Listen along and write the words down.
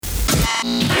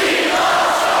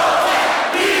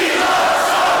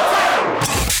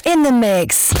In the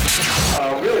mix.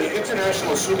 Really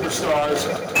international superstars.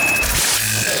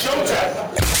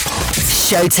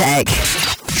 Showtek.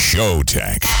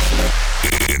 Showtek.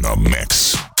 In the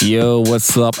mix. Yo,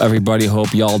 what's up, everybody?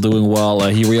 Hope y'all doing well.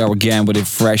 Here we are again with a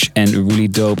fresh and really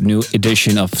dope new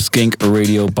edition of Skink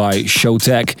Radio by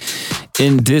Showtek.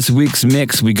 In this week's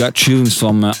mix, we got tunes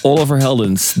from Oliver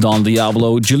Heldens, Don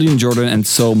Diablo, Julian Jordan, and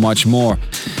so much more.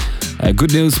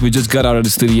 Good news, we just got out of the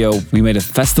studio. We made a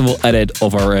festival edit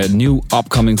of our new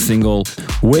upcoming single,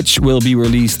 which will be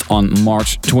released on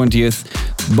March 20th.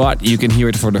 But you can hear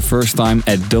it for the first time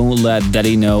at Don't Let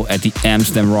Daddy Know at the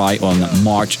Amsterdam Rye on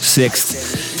March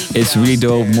 6th. It's really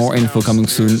dope, more info coming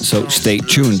soon, so stay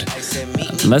tuned.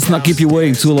 Let's not keep you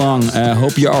waiting too long.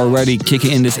 Hope you're already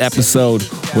kicking in this episode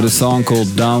with a song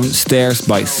called Downstairs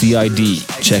by CID.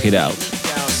 Check it out.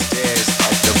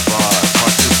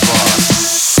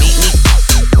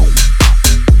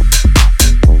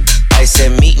 I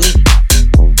said meet me.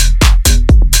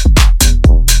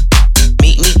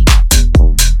 Meet me.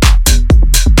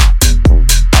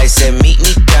 I said meet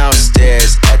me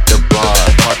downstairs at the bar.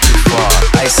 Not too far.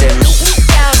 I said meet me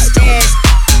downstairs.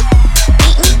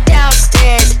 Meet me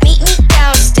downstairs. Meet me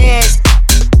downstairs.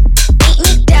 Meet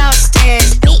me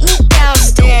downstairs. Meet me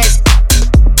downstairs.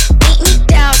 Meet me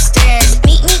downstairs.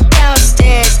 Meet me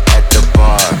downstairs at the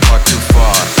bar. Not too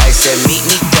far. I said meet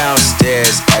me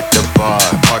downstairs at the bar.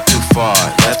 Not too far.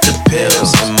 Left the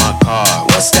pills in my car.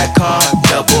 What's that car?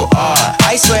 Double R.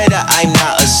 I swear that I'm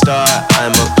not a star.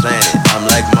 I'm a planet. I'm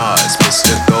like Mars.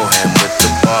 Mr. Gohan with the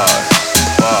bars.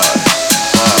 Bars.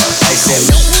 Bars. I said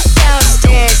meet me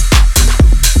downstairs.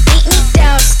 Meet me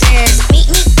downstairs. Meet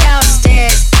me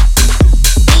downstairs.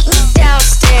 Meet me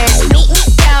downstairs. Meet me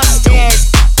downstairs.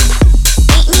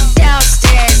 Meet me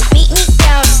downstairs. Meet me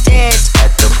downstairs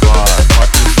at the bar.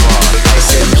 Not too far. I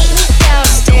said meet me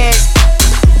downstairs.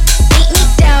 Meet me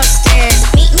downstairs.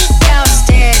 Meet me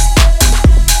downstairs.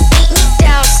 Meet me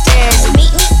downstairs.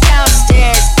 Meet me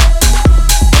downstairs.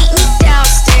 Meet me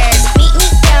downstairs. Meet me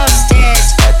downstairs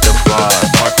at the bar.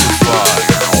 Not too far.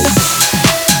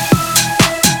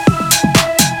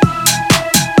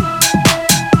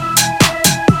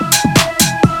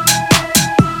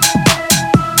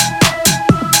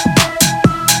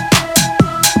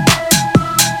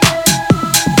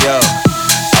 Yo,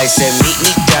 I said meet me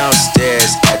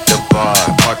downstairs at the bar.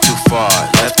 Park too far,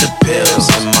 left the pills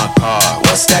in my car.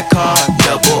 What's that car?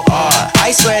 Double R.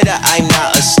 I swear that I'm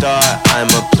not a star. I'm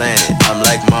a planet. I'm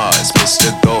like Mars.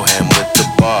 Mr. Gohan with the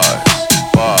bars.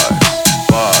 Bars.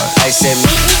 Bars. I said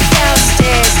meet me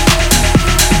downstairs.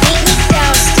 Meet me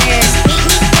downstairs. Meet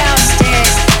me downstairs.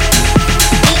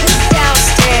 Meet me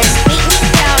downstairs. Meet me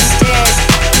downstairs.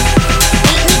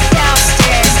 Meet me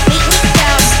downstairs. Meet me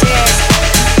downstairs.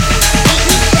 Meet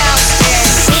me downstairs.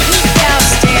 Meet me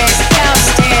downstairs.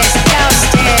 Downstairs. Downstairs.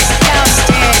 Downstairs.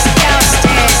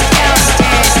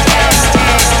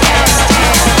 Downstairs.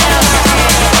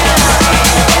 Downstairs.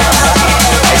 Downstairs.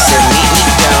 I said meet me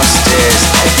downstairs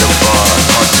at the bar.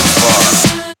 Not too far. I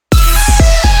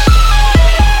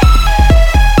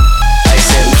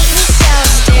said meet me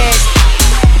downstairs.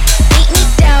 Meet me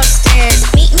downstairs.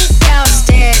 Meet me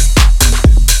downstairs.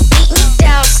 Meet me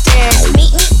downstairs.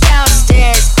 Meet me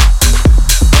downstairs.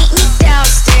 Meet me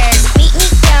downstairs. Meet me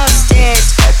downstairs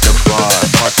at the bar.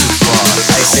 Not too far.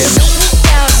 I said meet me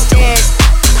downstairs.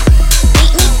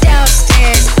 Meet me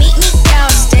downstairs. Meet me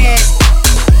downstairs.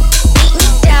 Meet me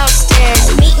downstairs.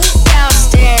 Meet me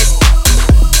downstairs.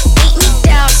 Meet me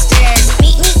downstairs.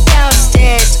 Meet me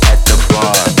downstairs at the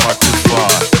bar. Not too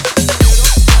far.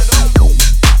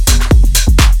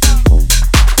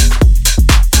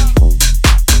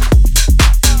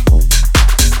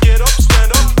 Get up,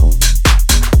 stand up.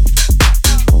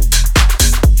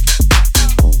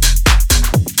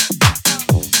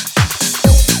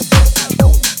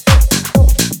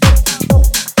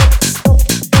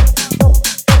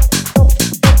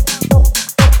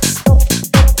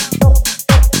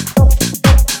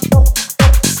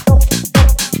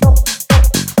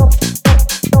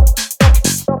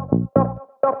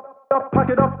 Pack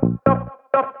it up,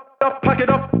 pack it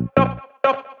up,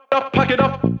 pack it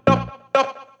up,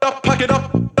 pack it up,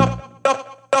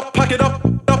 pack it up,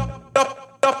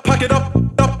 pack it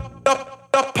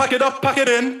up, pack it up, pack it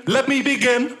in. Let me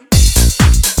begin.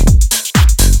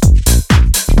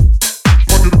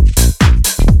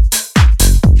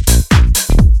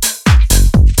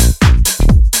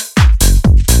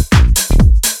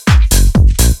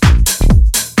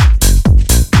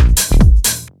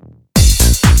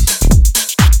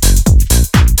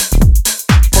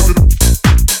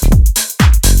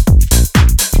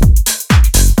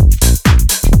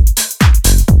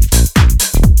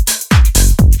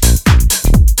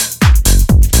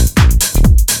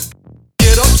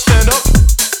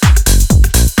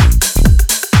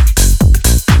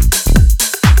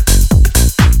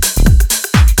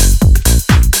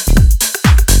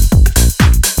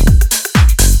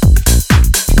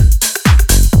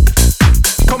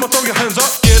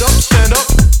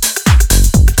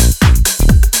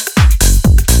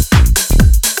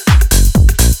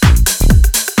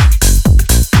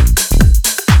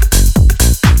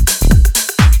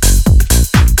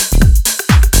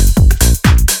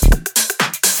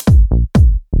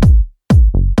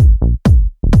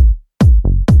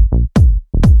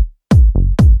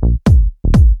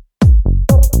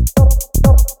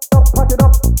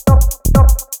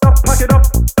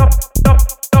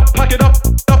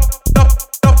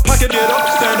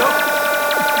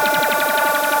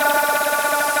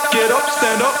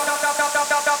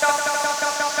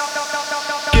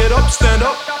 Get up, stand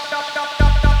up.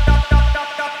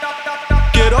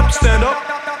 Get up, stand up.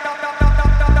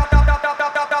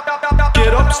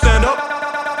 Get up, stand up.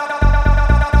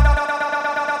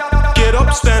 Get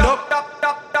up, stand up.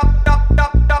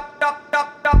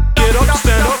 Get up,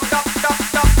 stand up.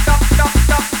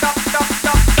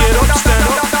 Get up, stand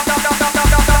up.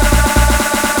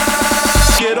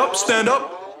 Get up, stand up.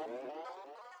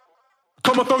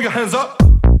 Come on, throw your hands up.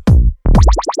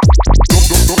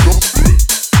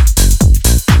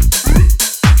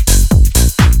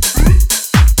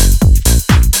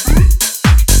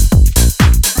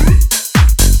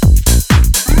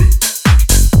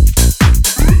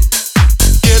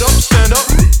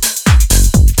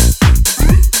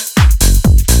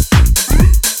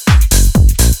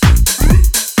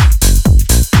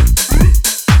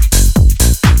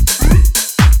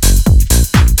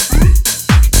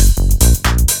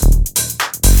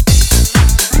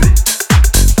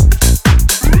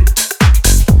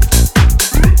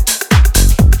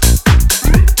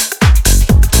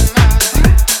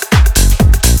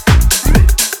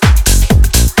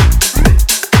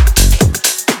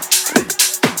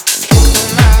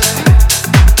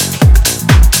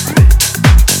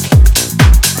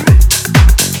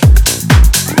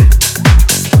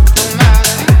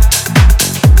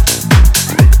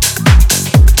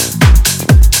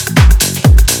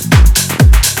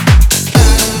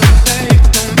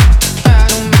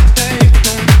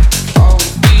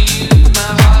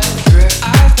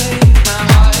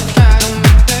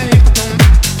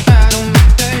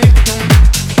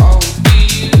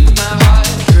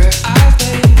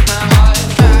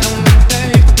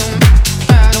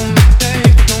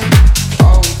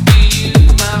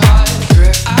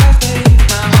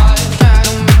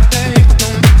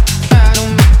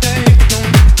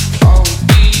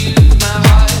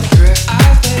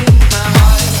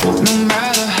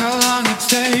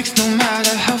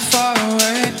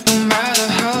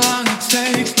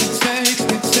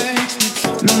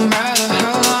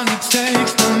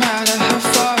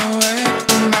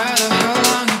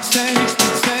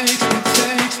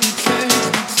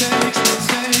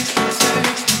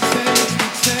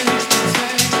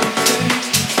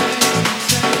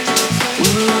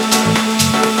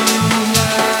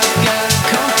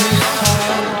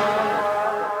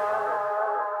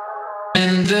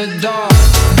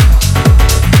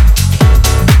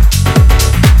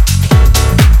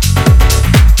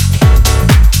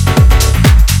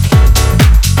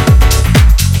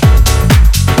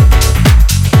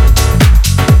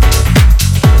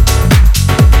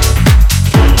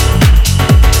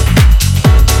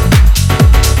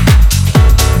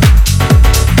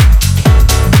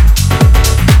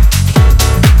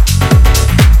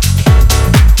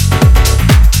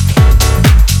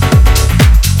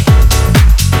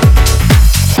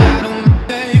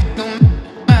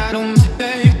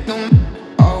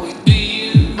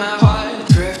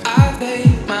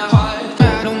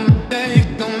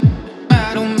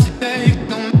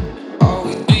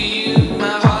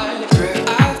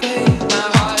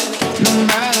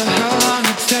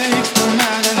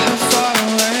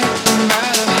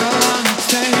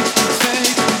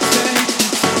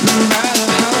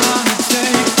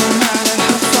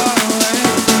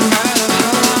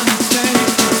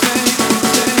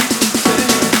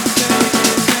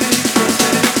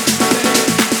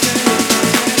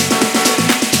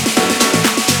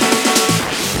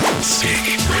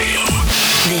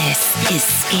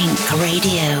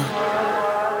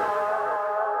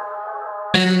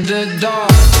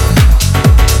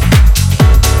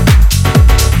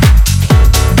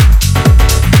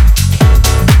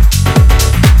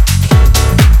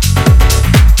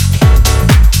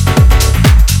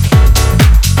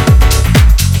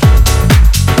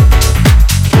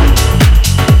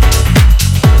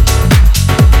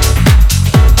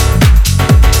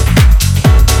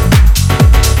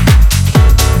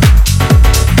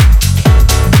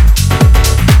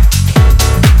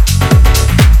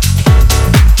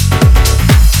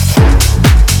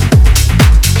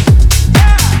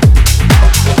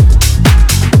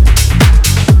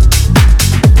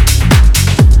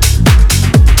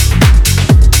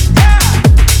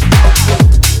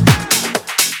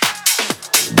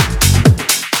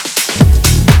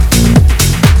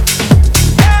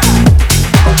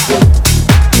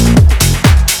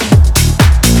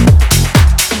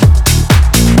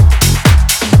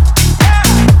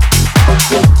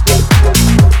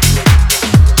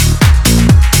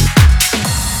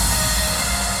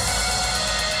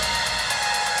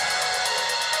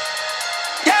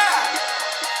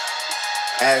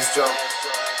 Astro.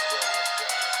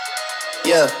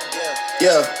 Yeah,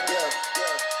 yeah.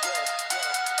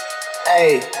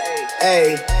 Hey.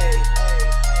 Ayy,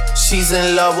 she's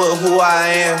in love with who I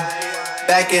am.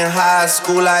 Back in high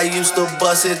school, I used to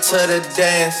bust it to the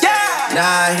dance. Now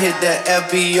I hit the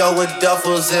FBO with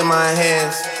duffels in my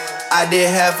hands. I did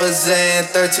half a Zan,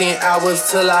 13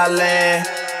 hours till I land.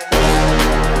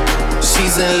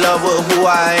 She's in love with who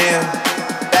I am.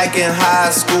 Back in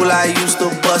high school, I used to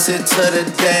bust it to the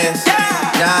dance.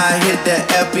 Now I hit the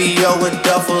FBO with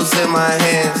duffels in my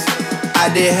hands. I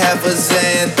did half a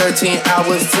Zan, 13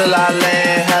 hours till I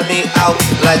land. Had me out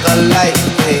like a light,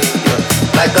 hey, yeah.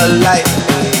 Like a light,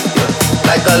 hey, yeah.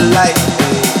 Like a light,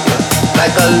 hey, yeah.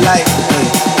 Like a light, hey.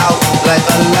 Out like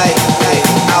a light, hey.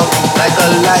 Out like a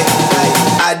light, hey.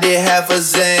 I did half a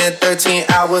Zan, 13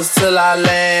 hours till I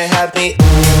land. Had me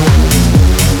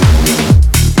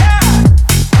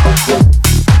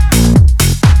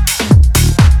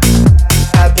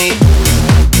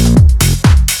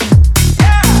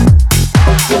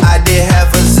I did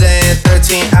half a Zan,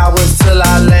 13 hours till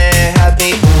I land.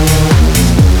 Happy.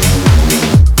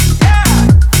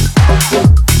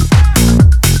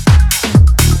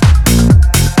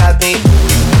 Happy.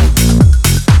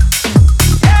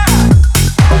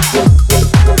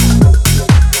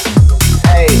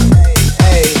 Hey,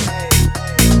 hey.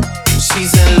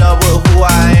 She's in love with who I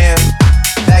am.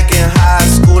 Back in high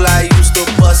school, I used to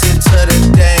bust it to the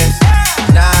dance.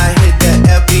 Now I hit the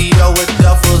FBO with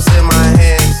duffels in my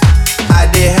hands. I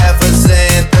did half a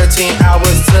Zan, 13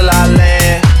 hours till I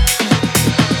land.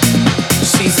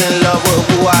 She's in love with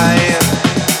who I am.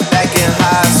 Back in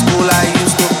high school, I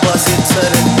used to bust it to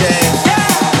the dance.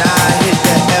 Now I hit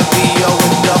the FBO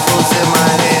with duffels in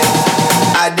my hands.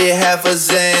 I did half a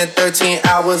Zan, 13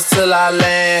 hours till I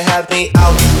land. Had me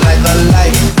out like a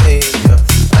light, hey, yeah.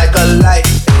 Like a light,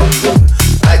 hey, yeah.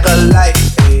 Like a light,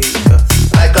 hey, yeah.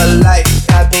 Like a light,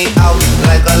 had me out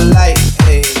like a light,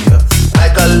 hey, yeah.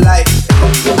 Like a light,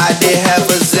 I did half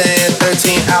a Zan,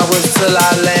 13 hours till I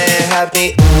land. Had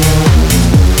me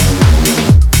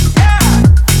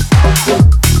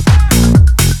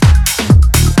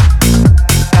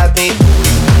happy.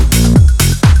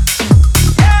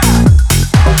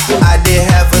 I did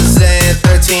half a Zan,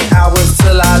 13 hours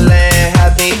till I land.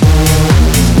 Happy.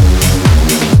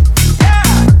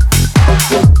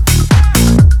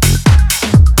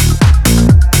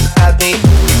 Happy.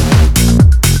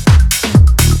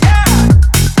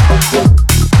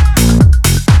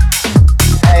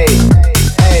 Hey,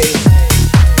 hey.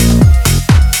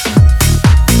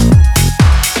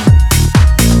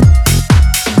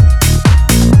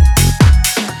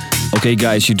 Okay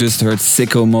guys, you just heard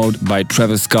Sicko Mode by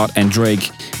Travis Scott and Drake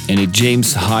in a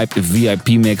James Hype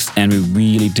VIP mix, and we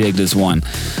really dig this one.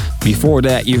 Before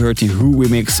that you heard the Who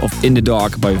remix of In the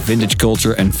Dark by Vintage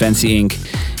Culture and Fancy Inc.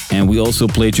 And we also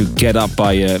played you Get Up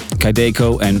by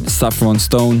Kaideko and Saffron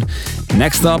Stone.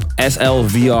 Next up,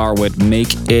 SLVR with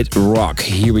Make It Rock.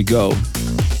 Here we go.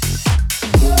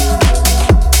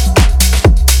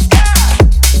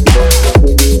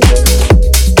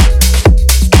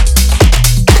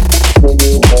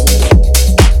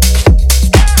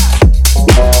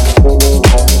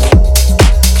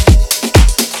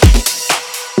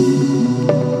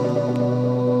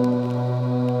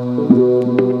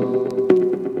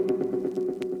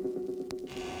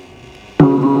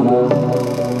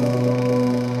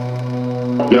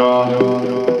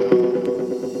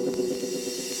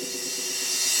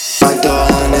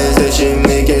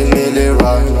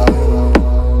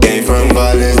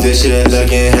 This shit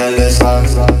looking hella hot.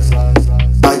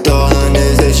 I thought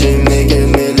hundreds that she make it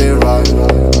really rock.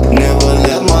 Never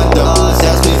let my dogs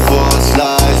ask me for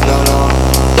slides, no, no.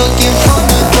 Looking from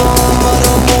the door, but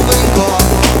I'm moving car.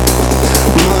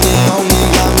 Money on me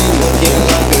got me looking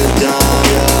like a dime,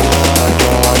 yeah. I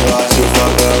don't wanna watch you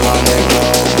fuck around and go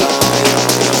blind,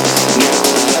 yeah.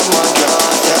 Never let my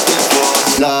dogs ask me for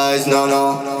slides, no,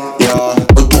 no, yeah.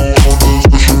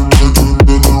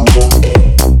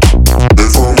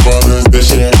 This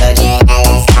shit like a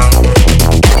house.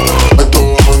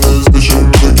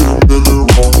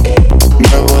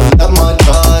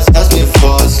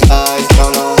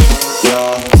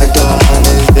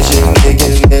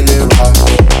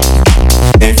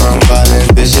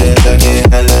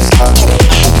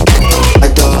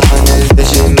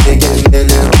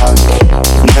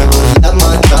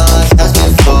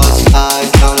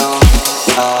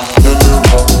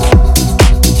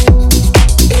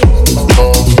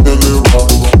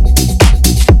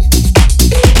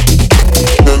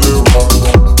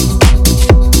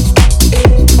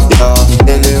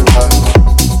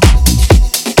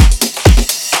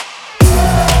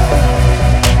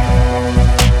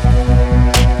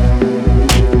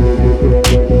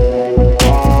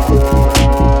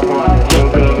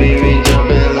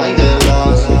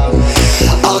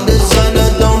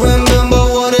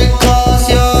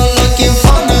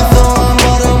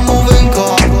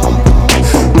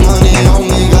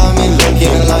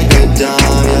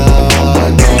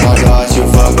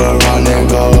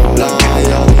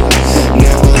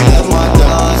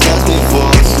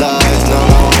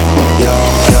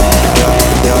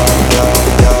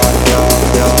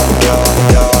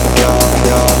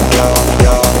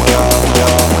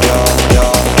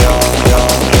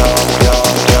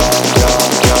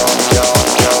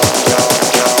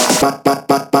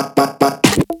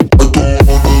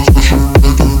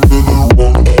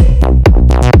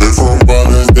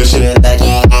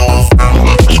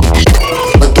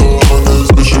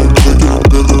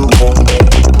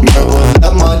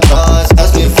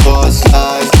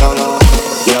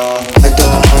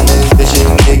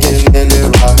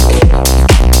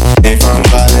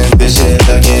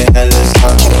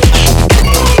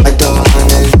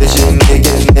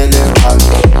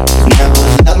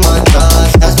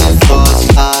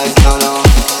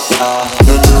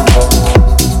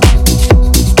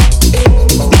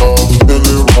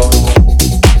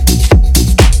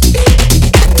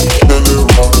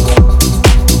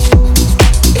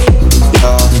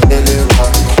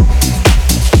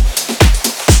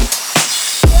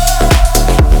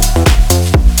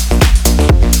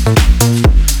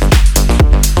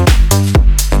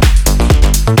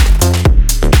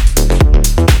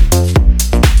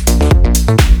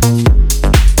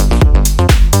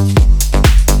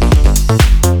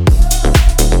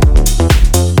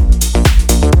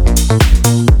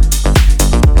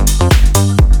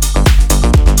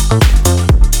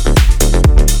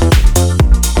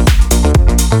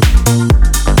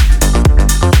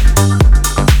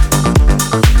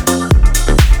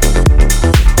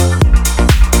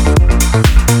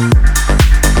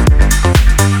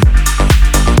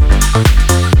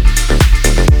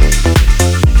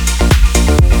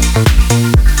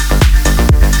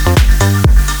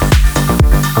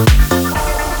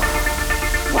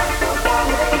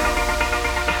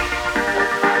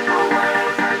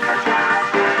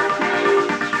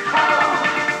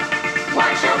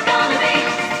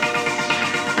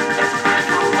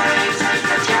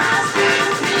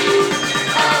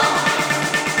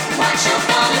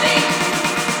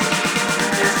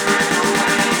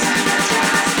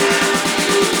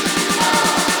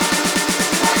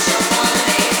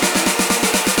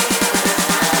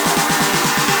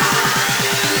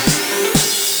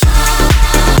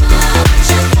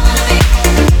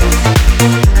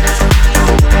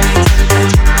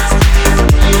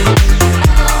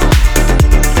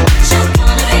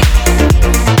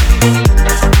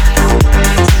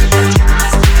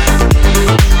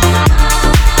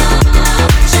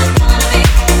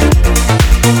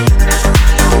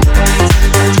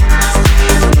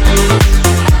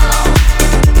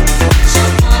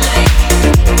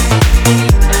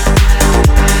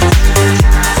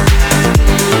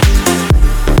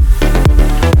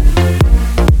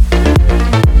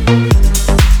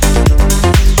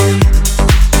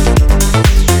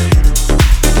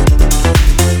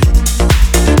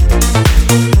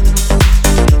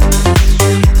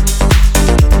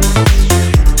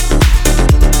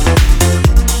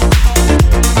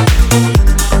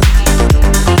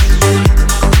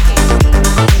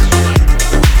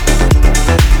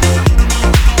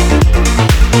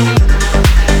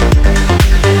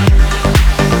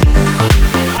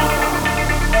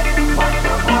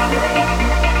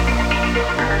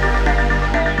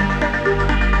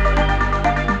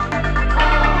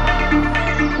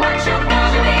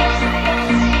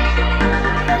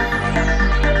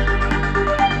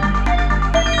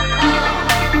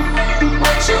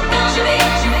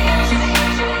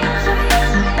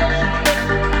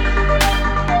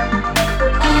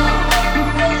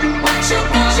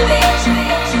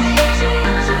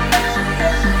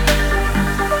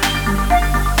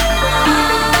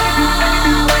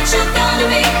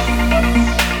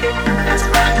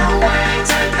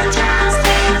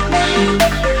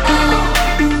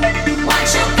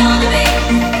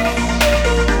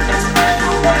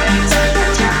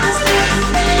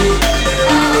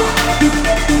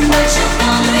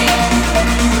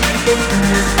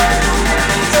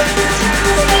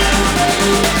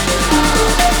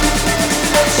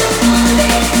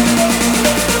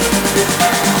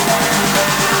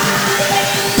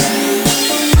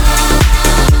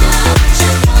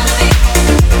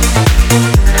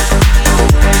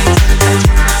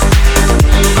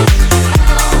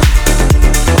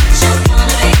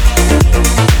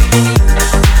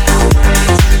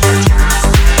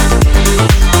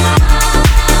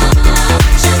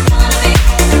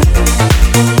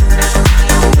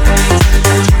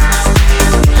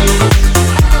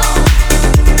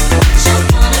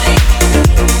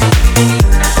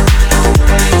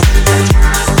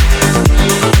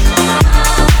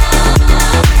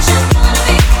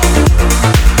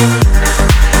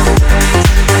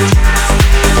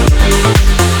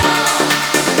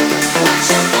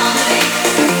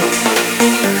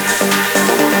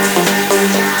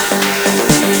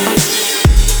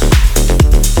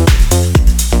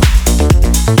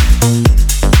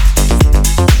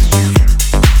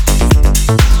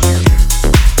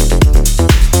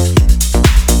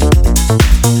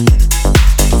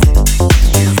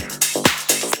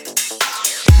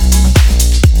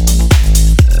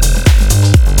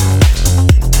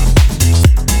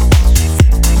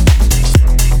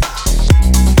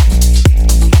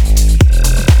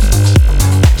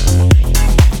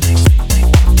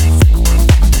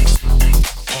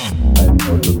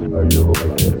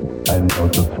 I know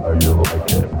just how you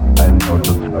like it. I know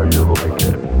just how you like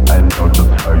it. I know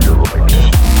just how you like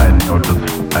it. I know just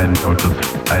how you like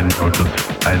it. I know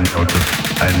just how you like it.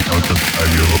 I know just how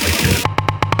you like it.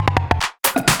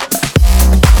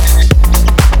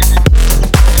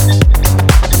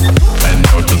 I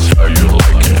know just how you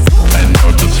like it. I know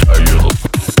just how you like it.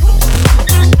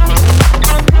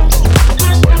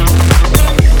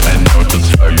 I know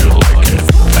just how you like it. I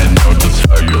know just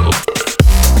how you like it.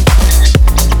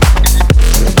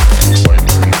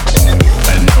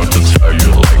 I know just how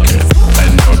you like it. I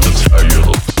know just how you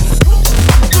like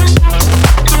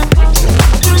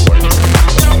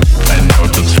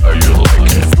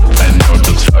it.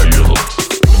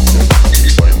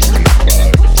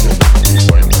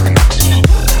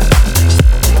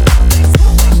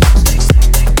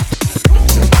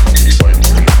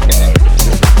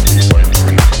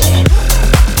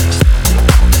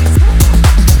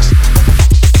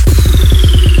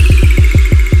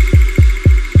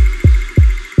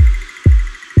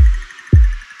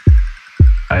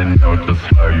 I know just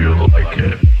how you like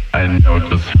it. I know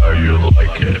just how you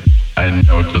like it. I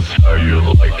know just how you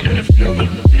like it. Feel the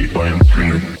beat going through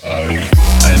your body.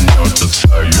 I know just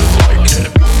how you like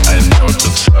it. I know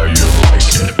just how you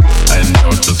like it. I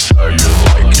know just how you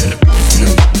like it.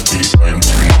 Feel the beat going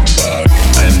through your body.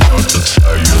 I know just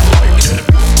how you like it.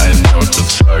 I know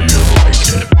just how you like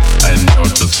it. I know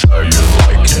just how you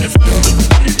like it. Feel the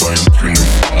beat going through your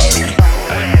body.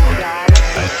 I know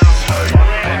just how you.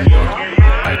 I know.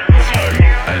 I know just how you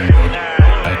like it. I know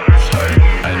just how you like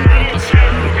it. I know just how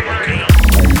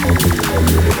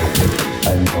you like it. I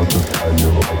know just how you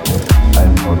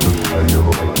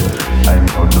like it. I know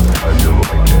just how you like it.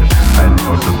 I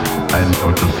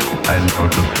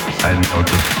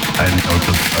know just how you like it. I know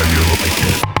just how you like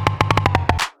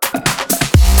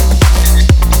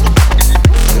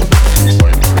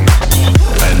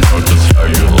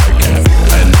it. I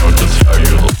know just how you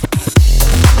like it.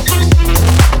 I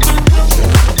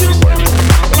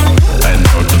know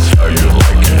just how you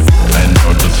like it. I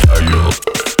know just how you like it.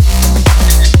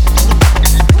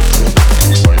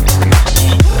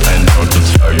 I know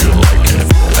just how you like it.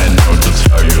 I know just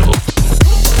how you like it.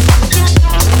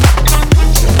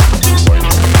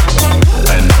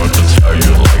 I know just how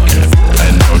you like it.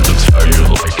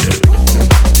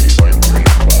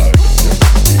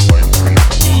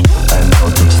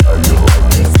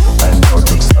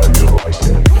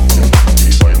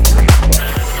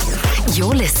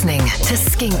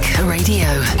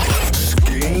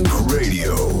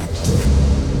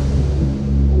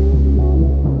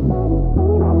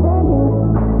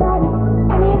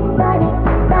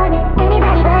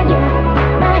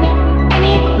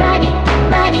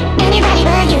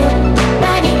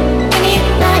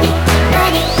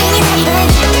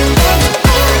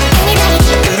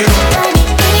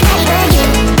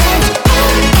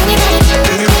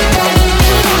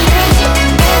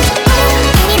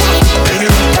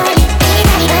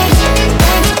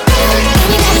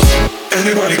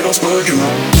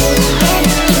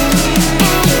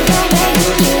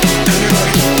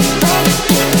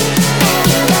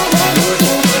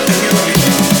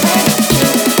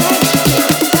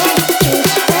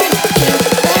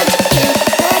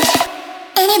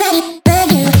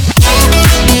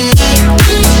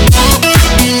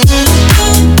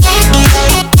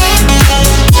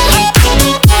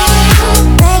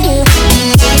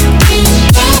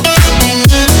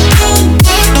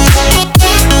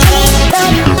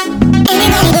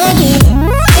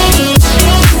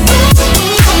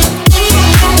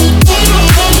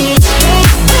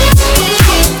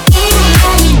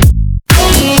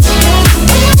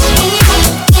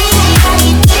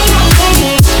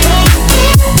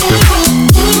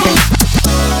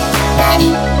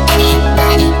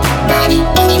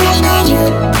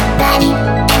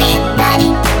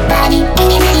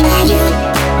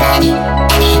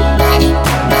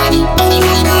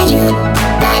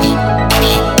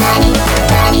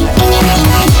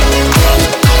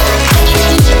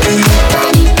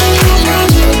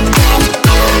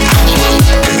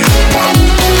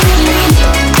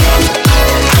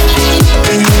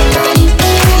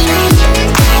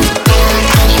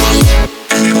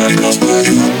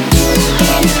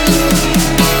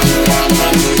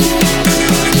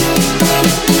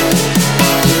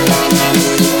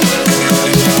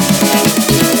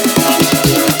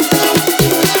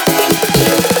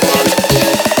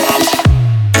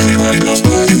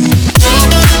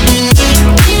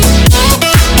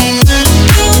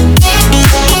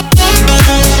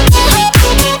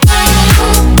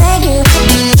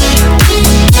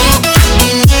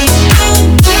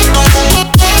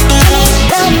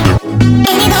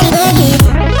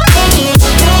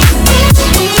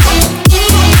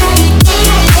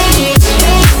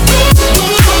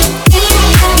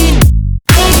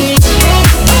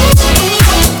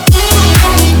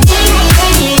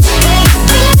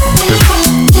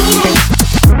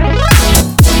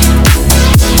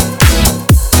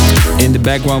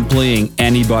 background playing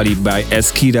Anybody by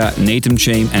Eskida, Nathan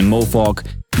Chain and Mofog.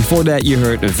 Before that you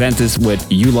heard Ventus with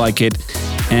You Like It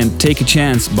and Take a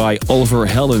Chance by Oliver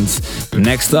Heldens.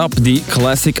 Next up, the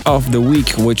classic of the week,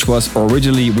 which was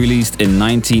originally released in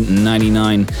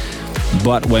 1999.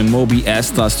 But when Moby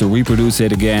asked us to reproduce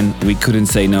it again, we couldn't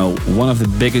say no. One of the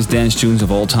biggest dance tunes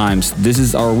of all times. This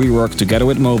is our rework together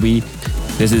with Moby.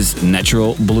 This is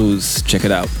Natural Blues. Check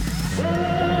it out.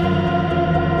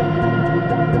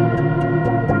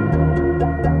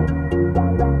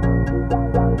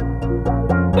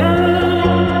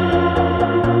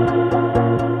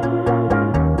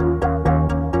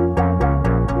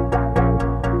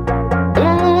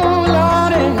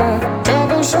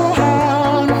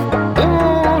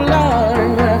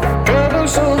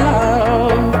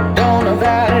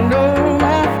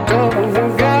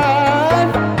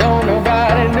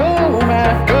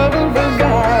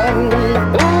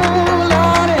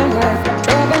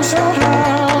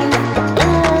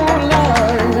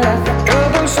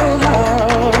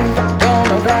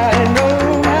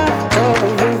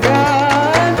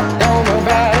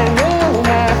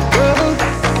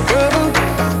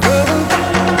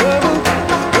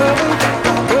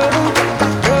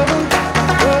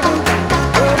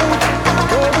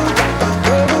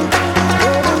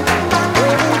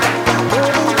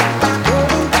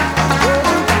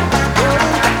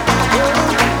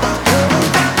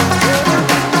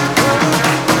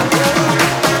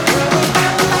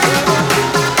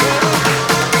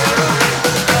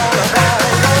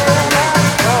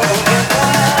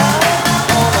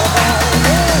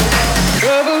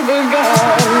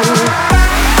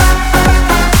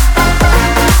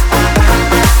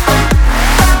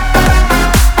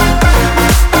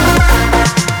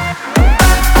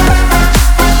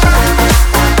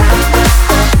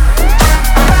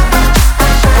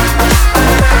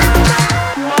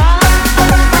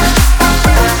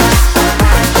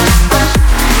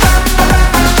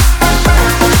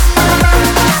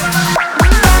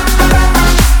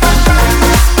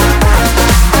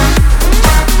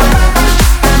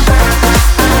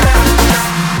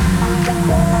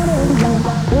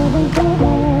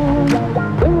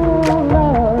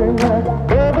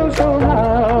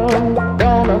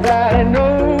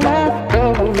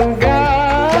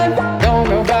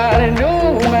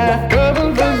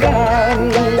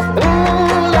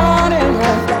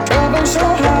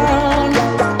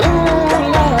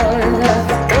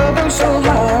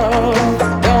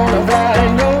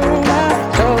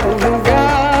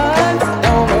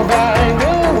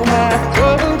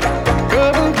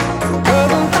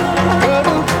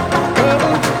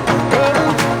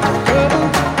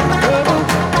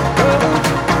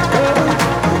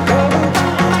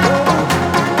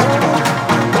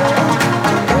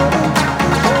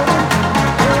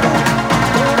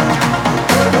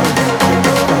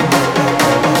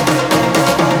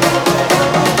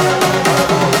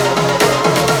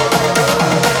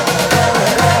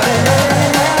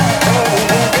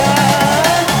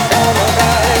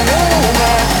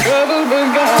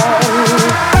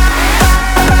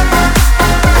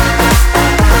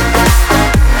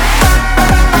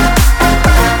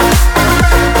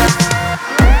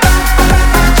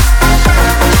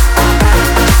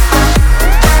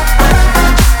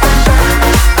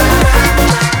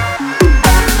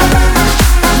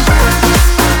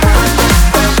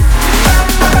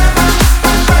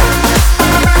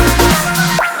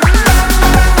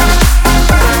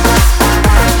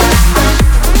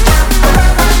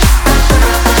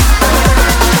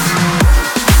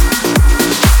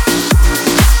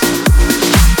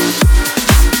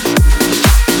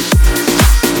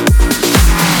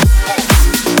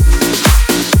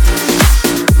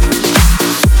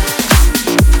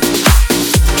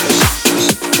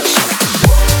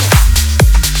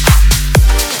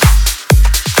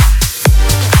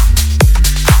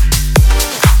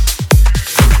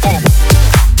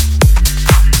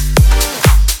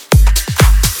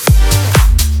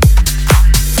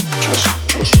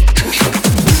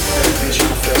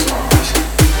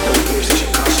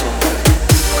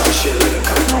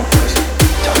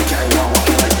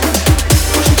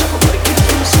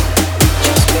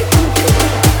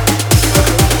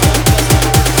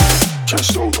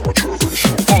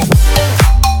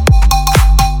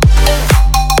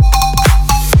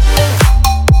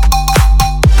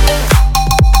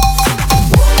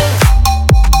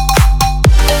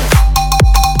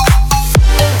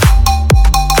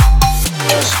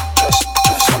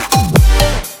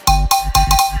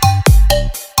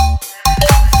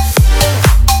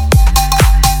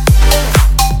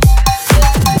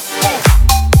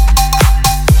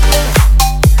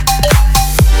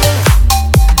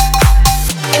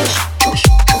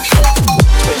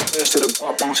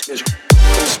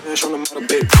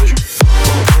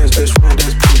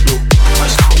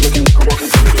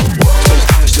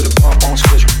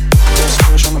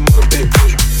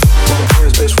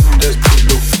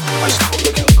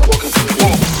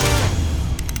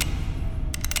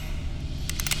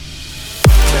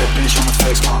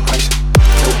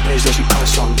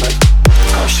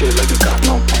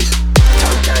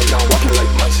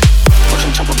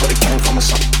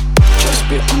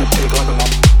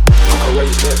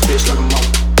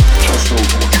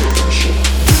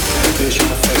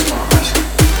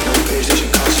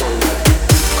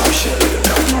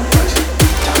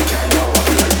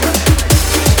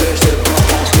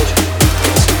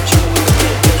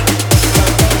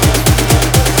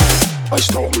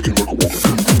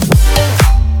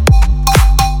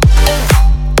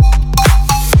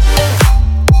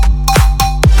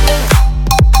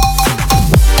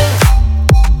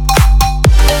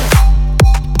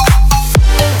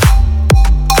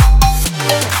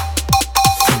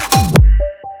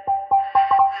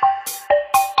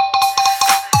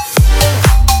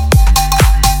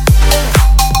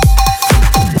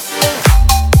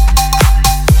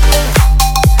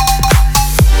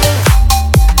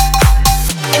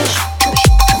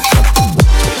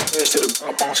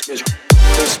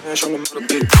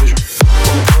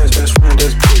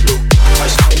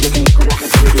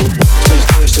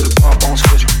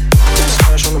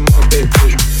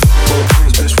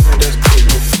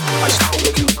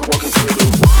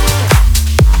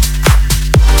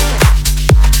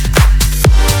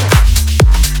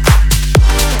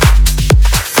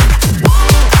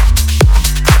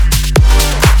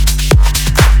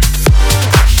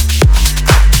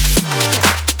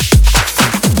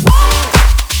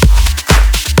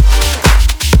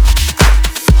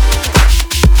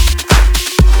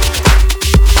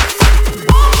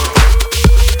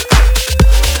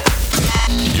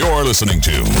 listening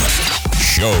to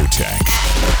Showtek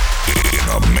in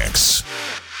a mix.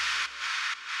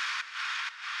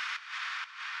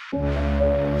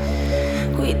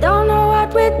 We don't know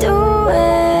what we're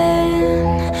doing,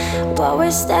 but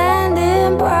we're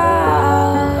standing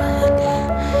proud.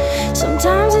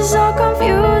 Sometimes it's so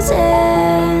confusing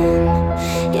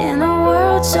in a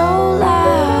world so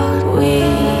loud. We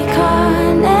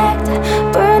connect,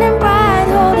 burning bright,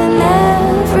 holding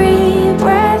every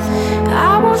breath.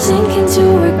 I won't sink into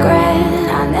regret.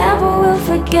 I never will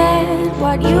forget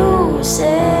what you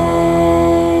said.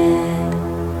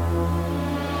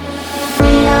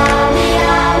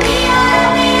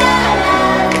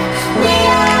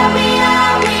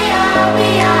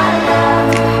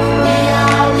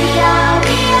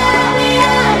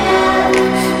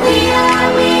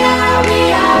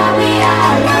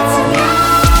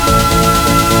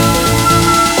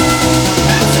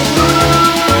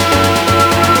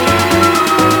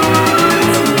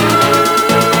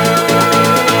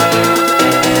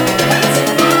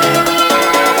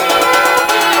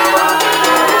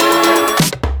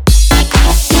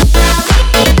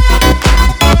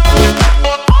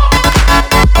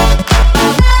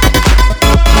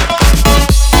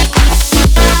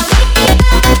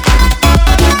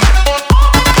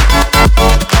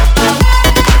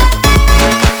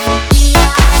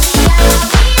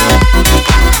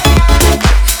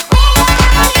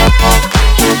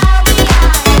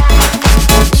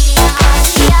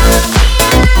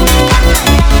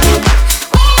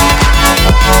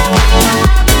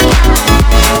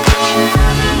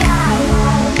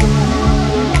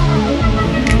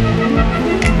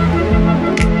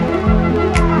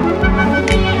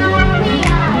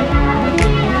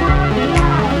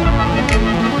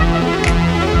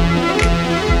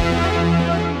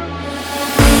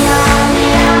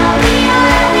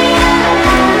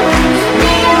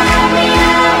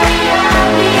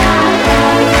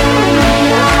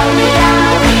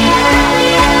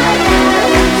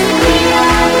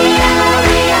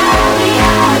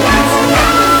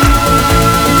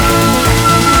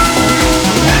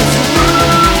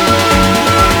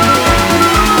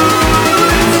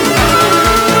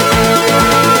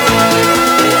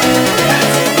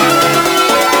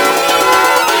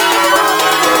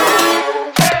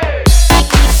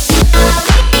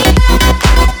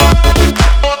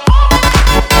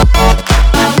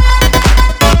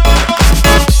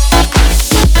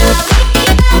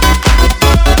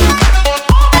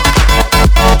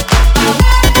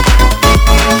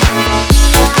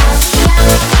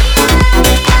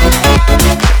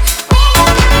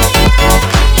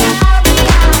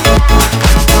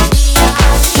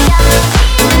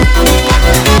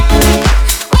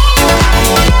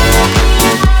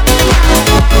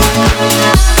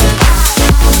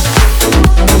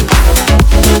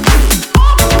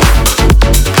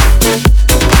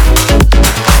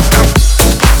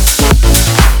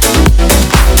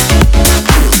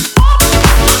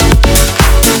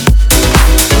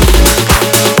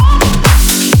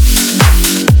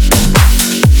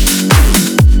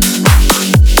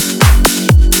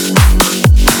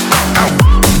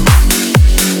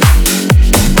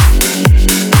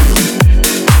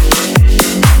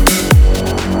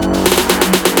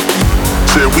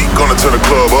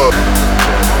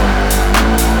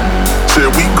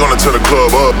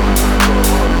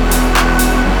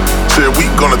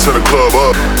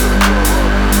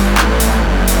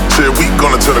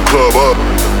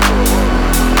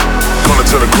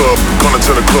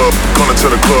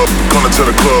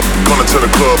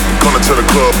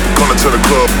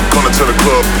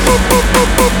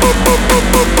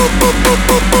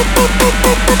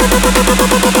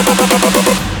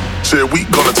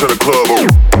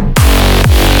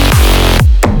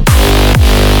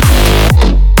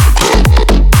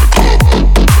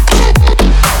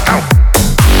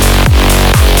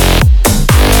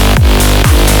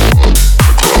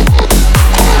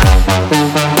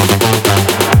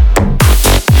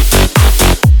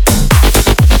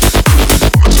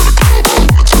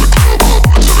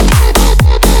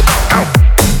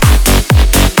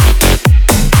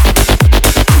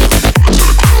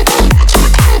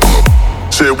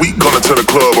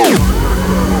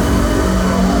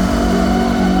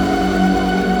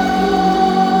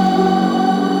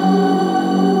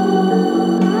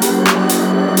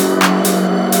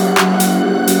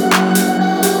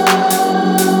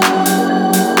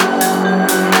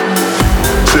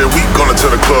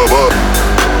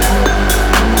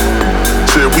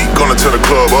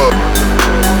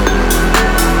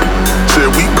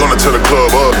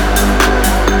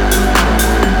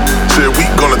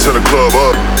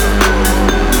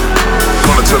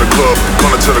 gonna to the club,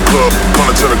 gonna to the club,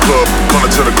 gonna to the club, gonna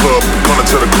to the club, gonna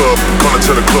to the club, gonna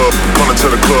to the club, gonna to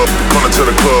the club, gonna to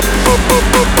the club.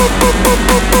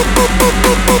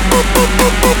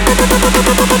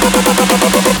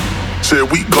 Said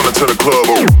we gonna to the club.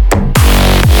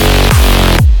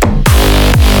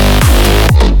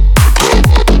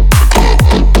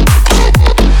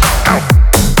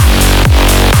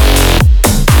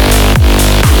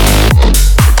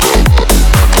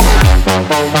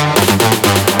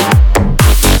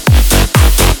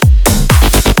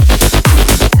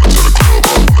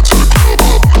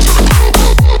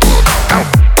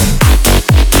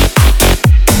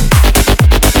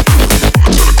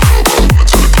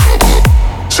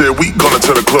 Said we gonna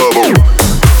to the club.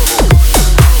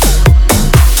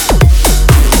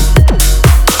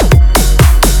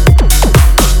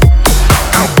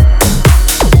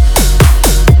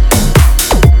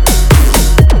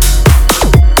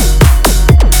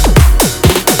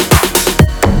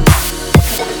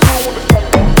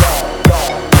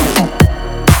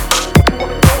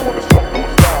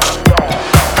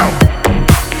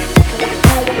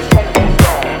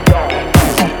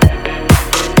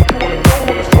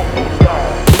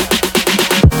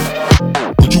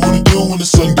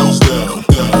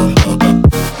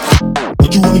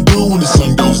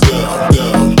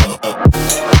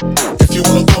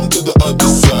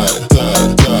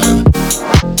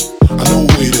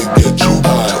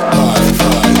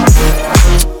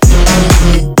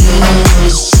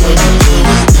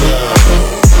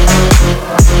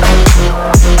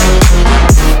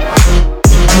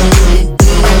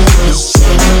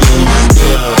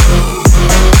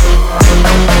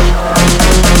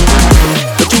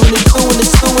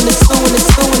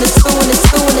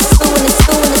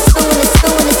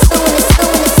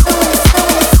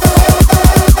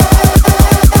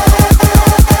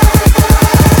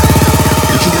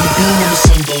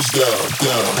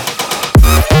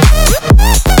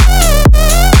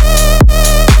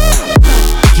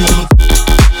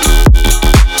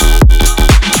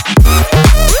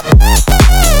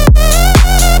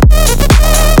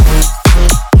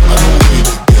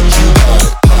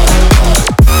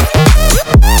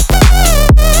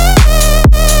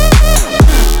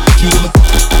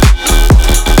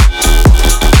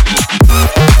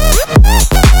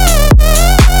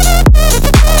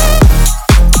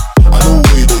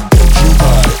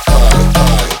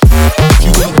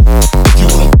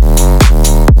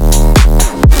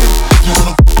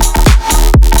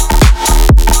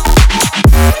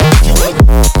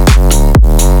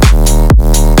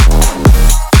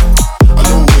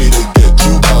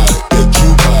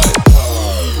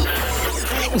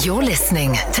 You're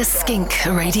listening to Skink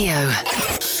Radio.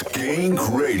 Skink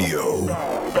Radio.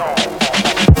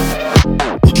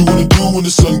 What you wanna do when the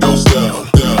sun goes down,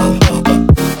 down?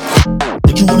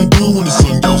 What you wanna do when the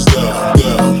sun goes down,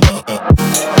 down?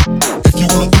 If you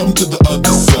wanna come to the other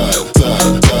side,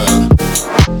 side, side,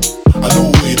 I know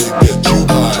a way to get you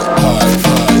high, high,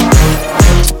 high.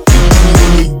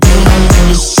 What you wanna do when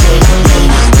the sun goes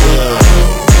down?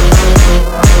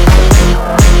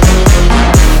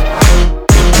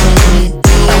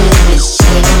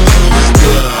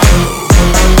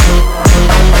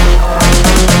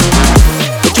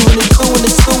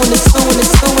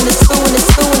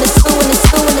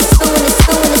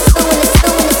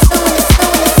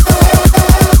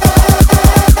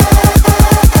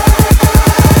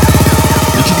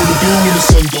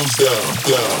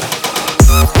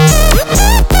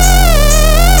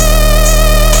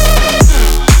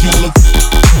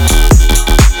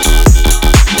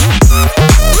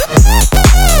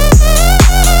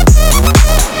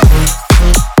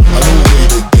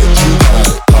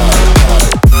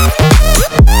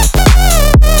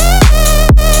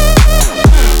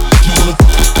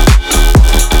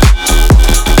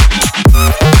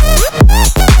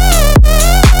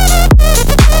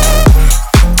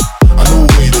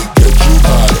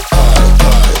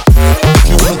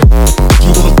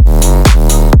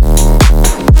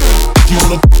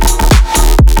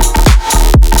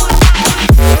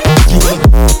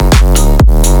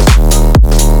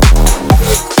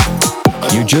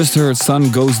 Just heard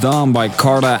Sun Goes Down by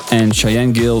Carta and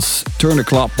Cheyenne Gills, Turn the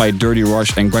Clock by Dirty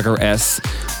Rush and Gregor S,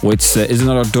 which is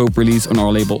another dope release on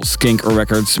our label Skink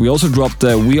Records. We also dropped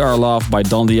We Are Love by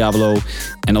Don Diablo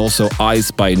and also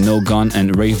Ice by No Gun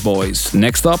and Rave Boys.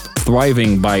 Next up,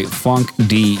 Thriving by Funk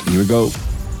D. Here we go.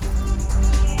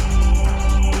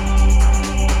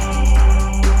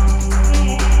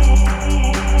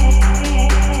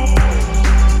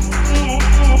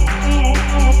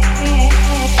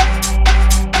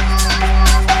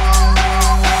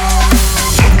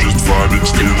 I'm just vibing,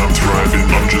 still I'm thriving.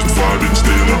 I'm just vibing, still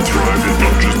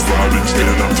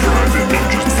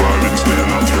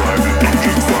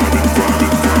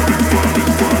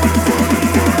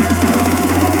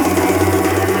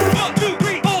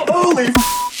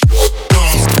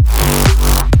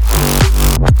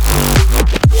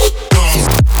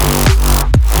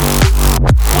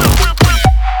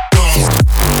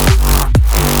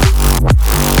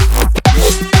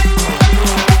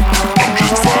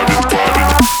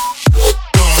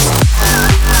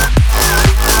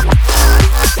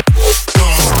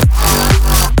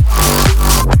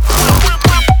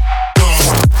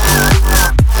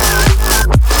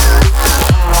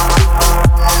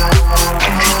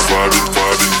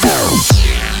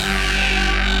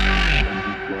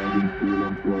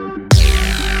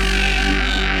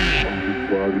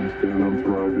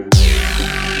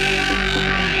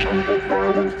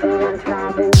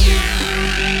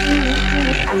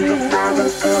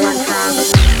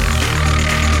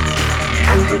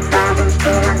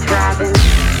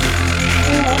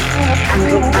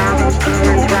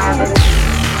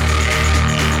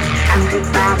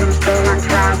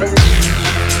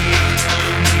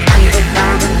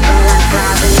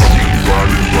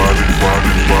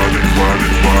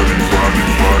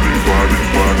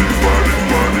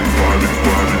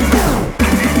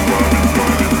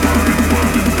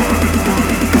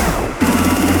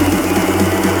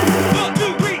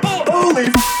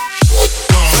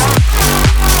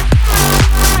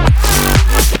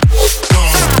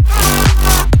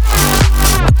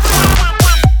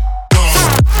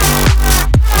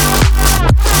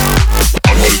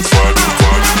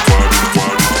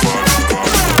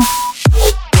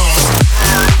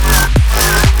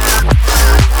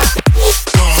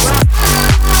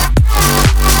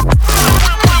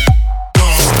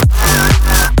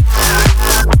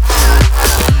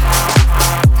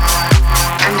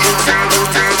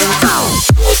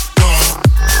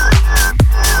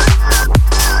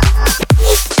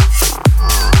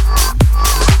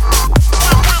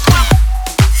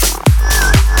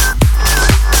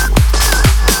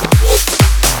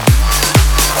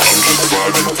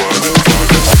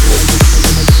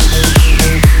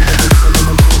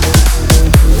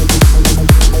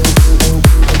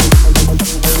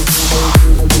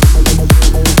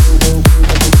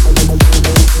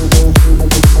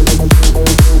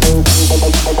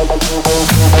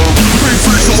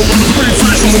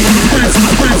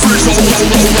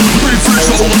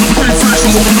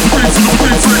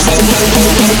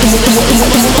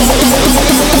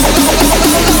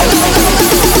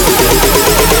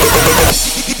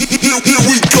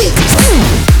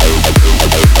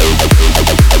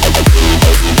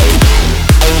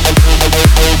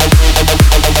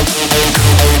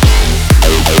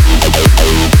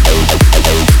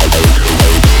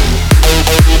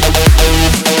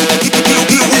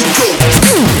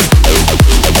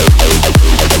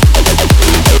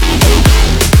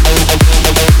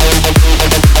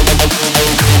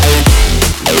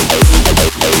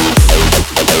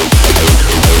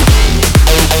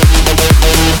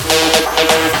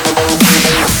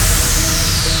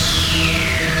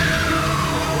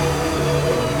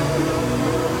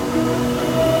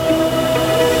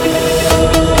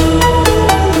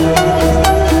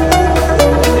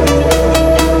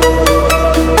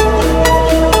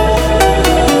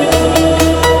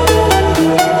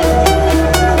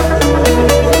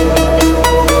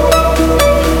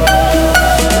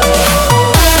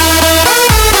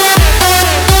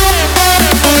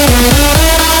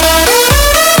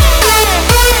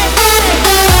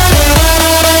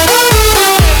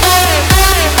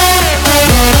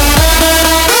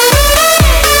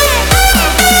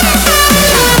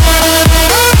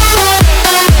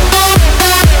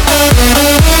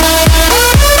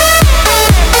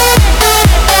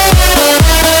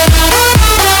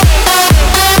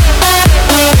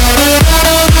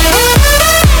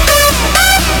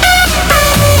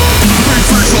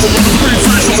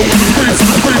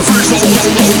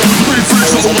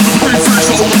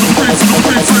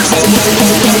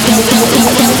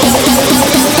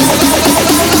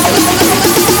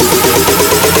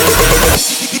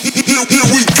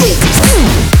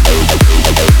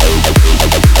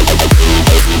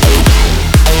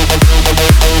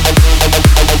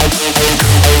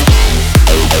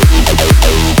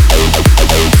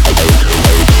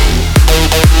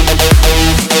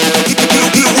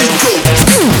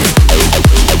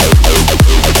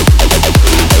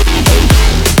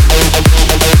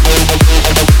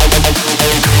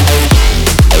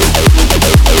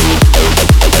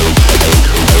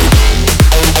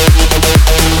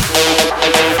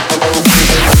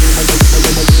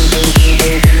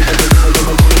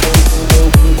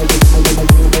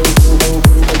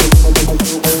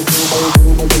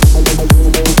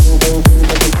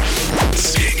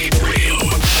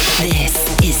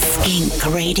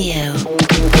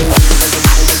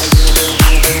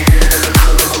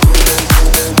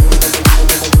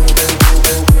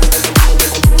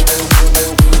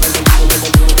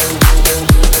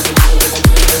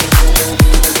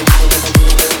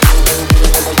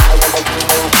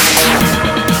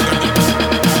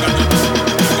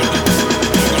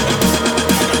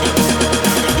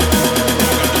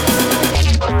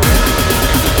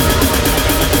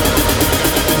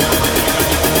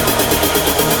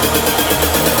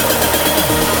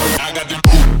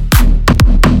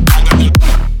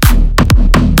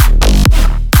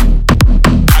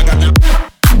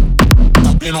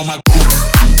on my.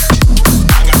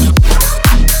 I got the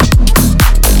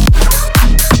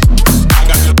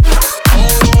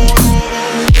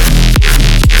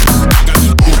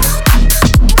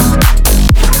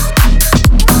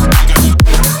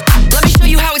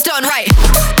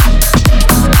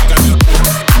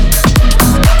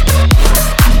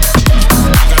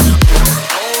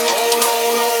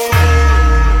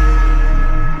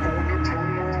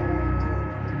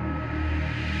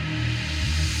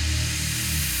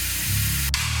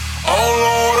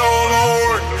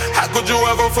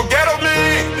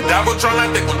Albatron like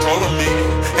they controlling me.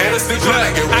 And it's still trying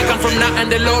to get I come from nothing,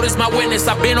 the Lord is my witness.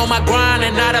 I've been on my grind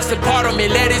and now that's a part of me.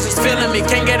 Ladies is feeling me,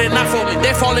 can't get enough of me.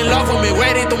 They fall in love with me,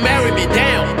 ready to marry me.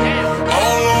 Damn.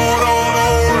 Oh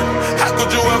Lord, how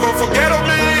could you ever forget of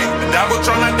me? And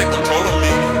Albatron like they controlling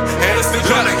me. And it's still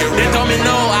trying to get They rid told of me me.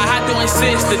 no, I had to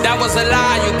insist that was a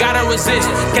lie, you gotta resist.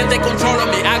 Can't take control of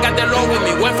me, I got the Lord with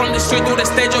me. Went from the street to the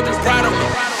stage, up is proud of me.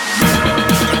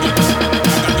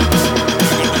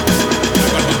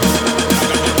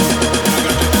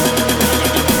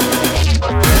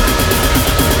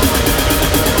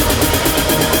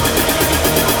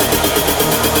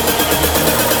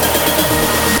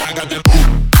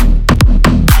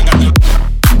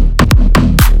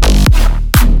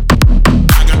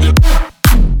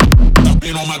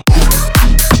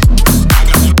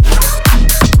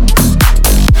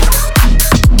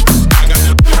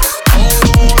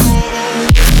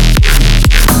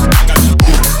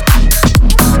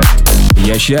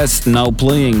 Yes, now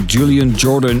playing Julian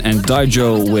Jordan and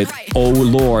Daijo with Oh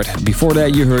Lord. Before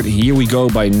that you heard Here We Go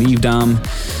by Neve Dam.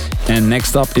 And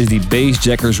next up is the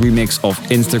Bassjackers remix of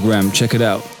Instagram. Check it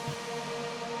out.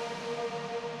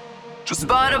 Just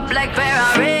bought a black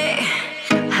Ferrari,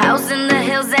 house in the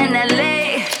hills in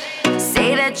LA.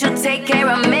 Say that you'll take care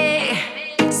of me.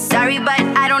 Sorry, but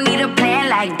I don't need a plan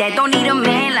like that. Don't need a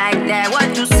man like that.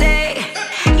 What you say?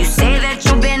 You say that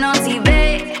you've been on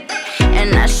TV,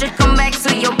 and I should come back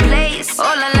to your place.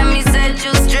 Hola, let me set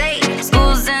you straight.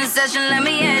 School's in session, let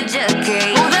me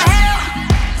educate. Who the hell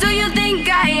do you think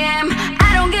I am?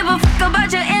 I don't give a fuck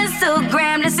about your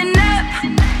Instagram. Listen up,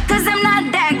 cause I'm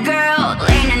not that girl.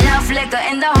 Ain't enough liquor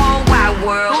in the whole wide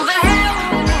world. Who the hell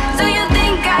do you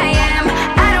think I am?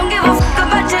 I don't give a fuck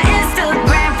about your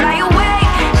Instagram. Fly away,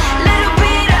 little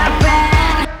Peter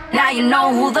Pan. Now you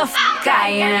know who the fuck I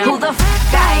am. Who the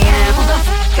fuck I am. Who the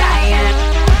fuck I am.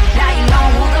 Now you know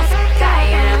who the fuck I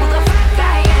am. Who the fuck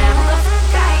I am. Who the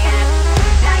fuck I am.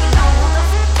 Now you know who the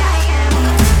fuck I am. Who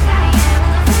the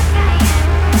fuck I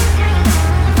am. Who the fuck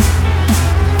I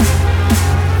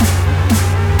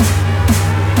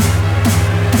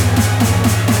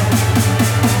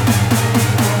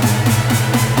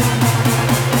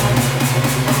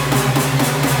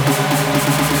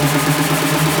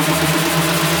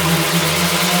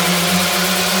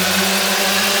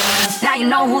am. Now you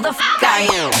know who the fuck I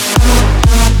am.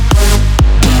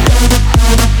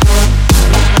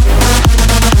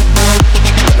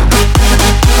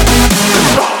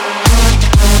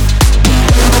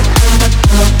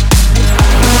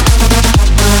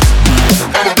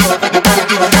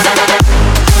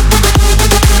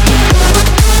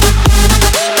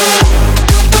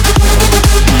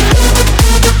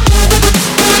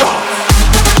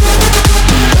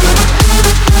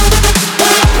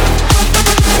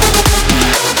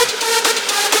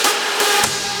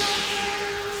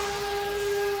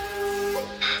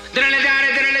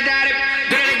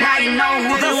 Now you know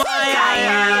who the fuck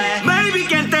I am. Baby,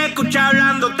 quien te escucha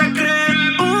hablando te cree.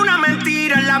 Una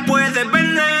mentira la puedes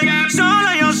vender.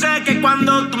 Solo yo sé que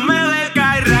cuando tú me ves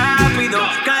cae rápido,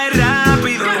 cae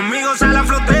rápido. Conmigo sale a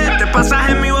flote, te pasas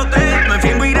en mi bote. Me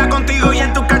fingo irá contigo y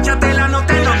en tu cancha te la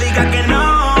noté. No digas que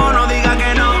no, no digas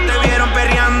que no. Te vieron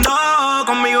perreando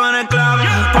conmigo en el club.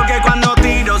 Porque cuando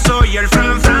tiro soy el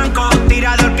franco.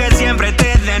 Tirador que siempre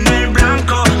te dé en el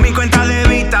blanco. Mi cuenta de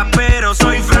vista pero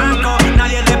soy franco.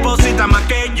 Nadie deposita más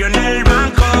que yo en el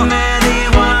banco. Me da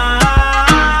igual,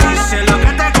 dice lo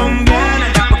que te conviene.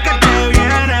 Después que te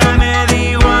viene, me da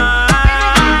igual.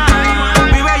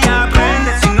 Vive y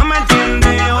aprende, si no me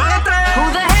entiendes, oye tres.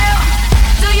 Who the hell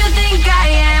do you think I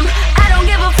am? I don't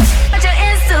give a fuck about your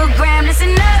Instagram.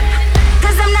 Listen up,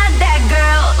 cause I'm not that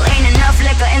girl. Ain't enough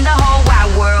liquor in the whole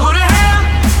wide world. Who the hell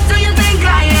do you think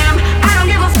I am? I don't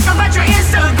give a fuck about your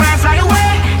Instagram. Fly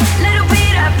away, little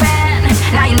Peter Pan.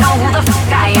 Now you know who the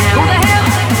fuck I am. Who the hell?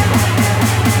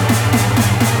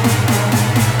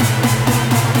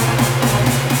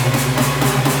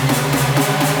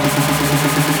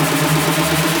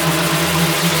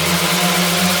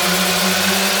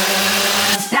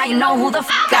 Now you know who the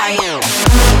fuck I am.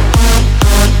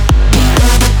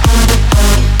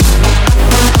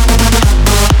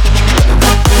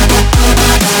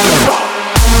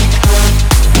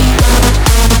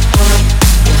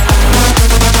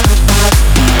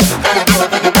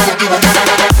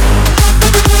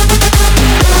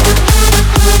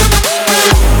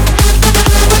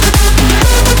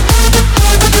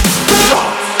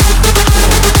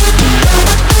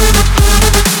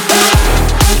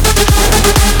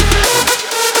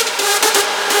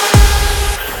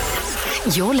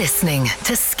 You're listening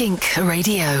to Skink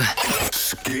Radio.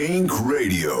 Skink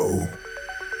Radio.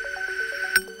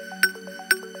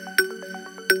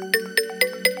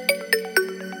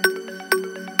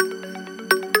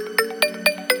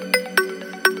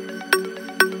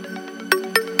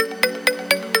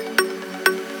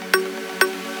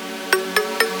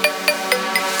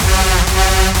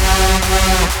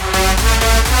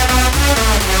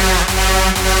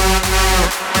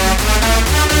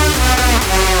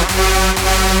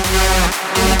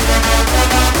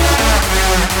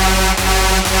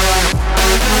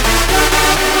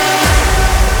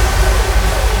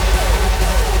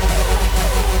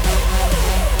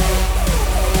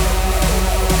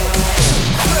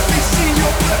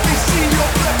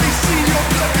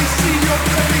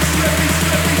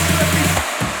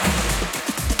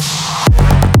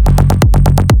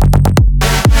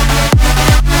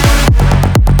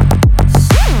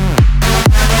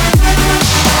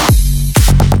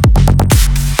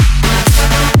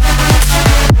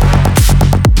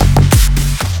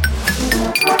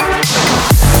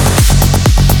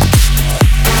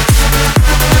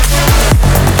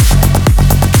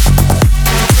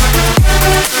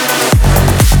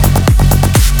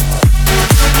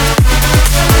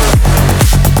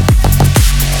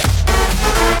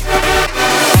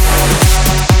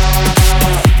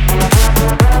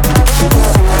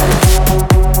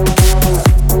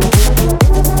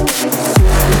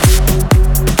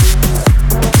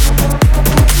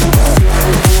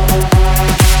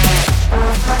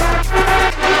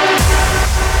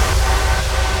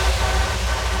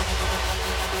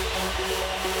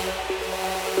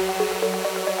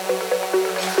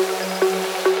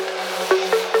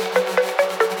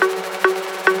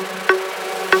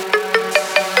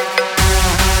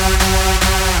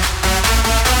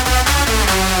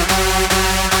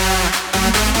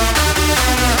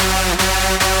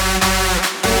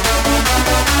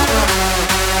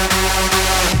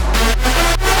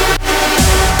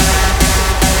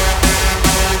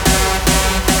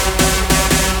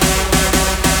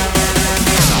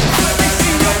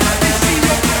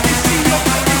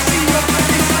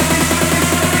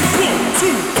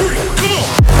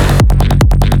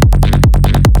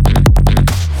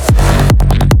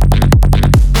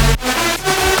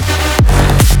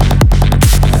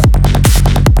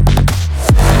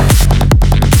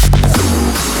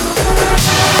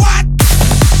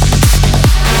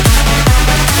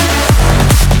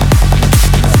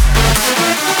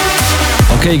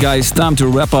 Okay guys, time to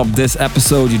wrap up this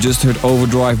episode. You just heard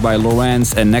Overdrive by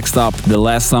Lorenz, and next up, the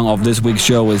last song of this week's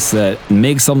show is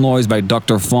Make Some Noise by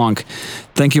Dr. Funk.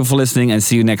 Thank you for listening and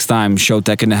see you next time.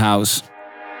 Showtek in the house.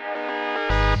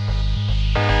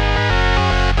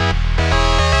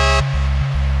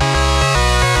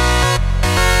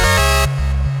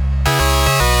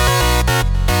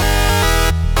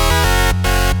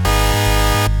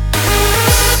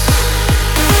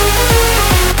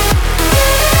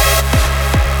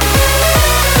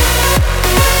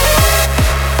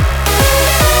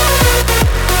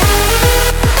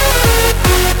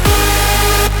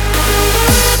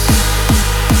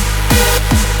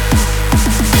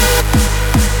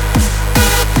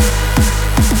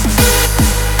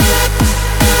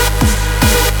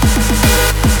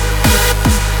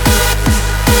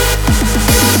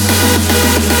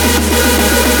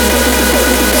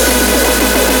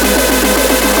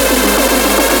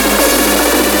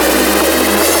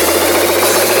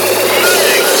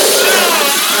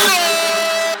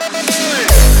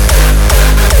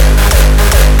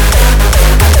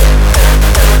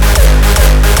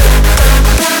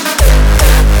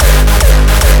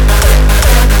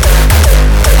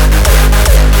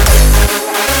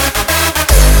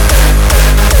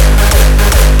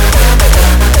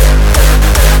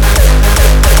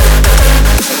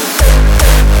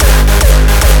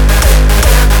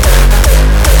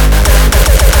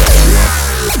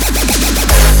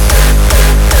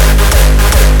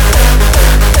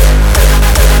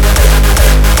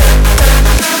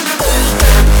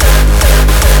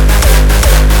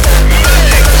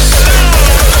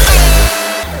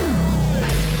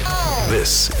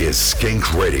 This is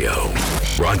Skink Radio,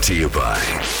 brought to you by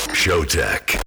Showtek.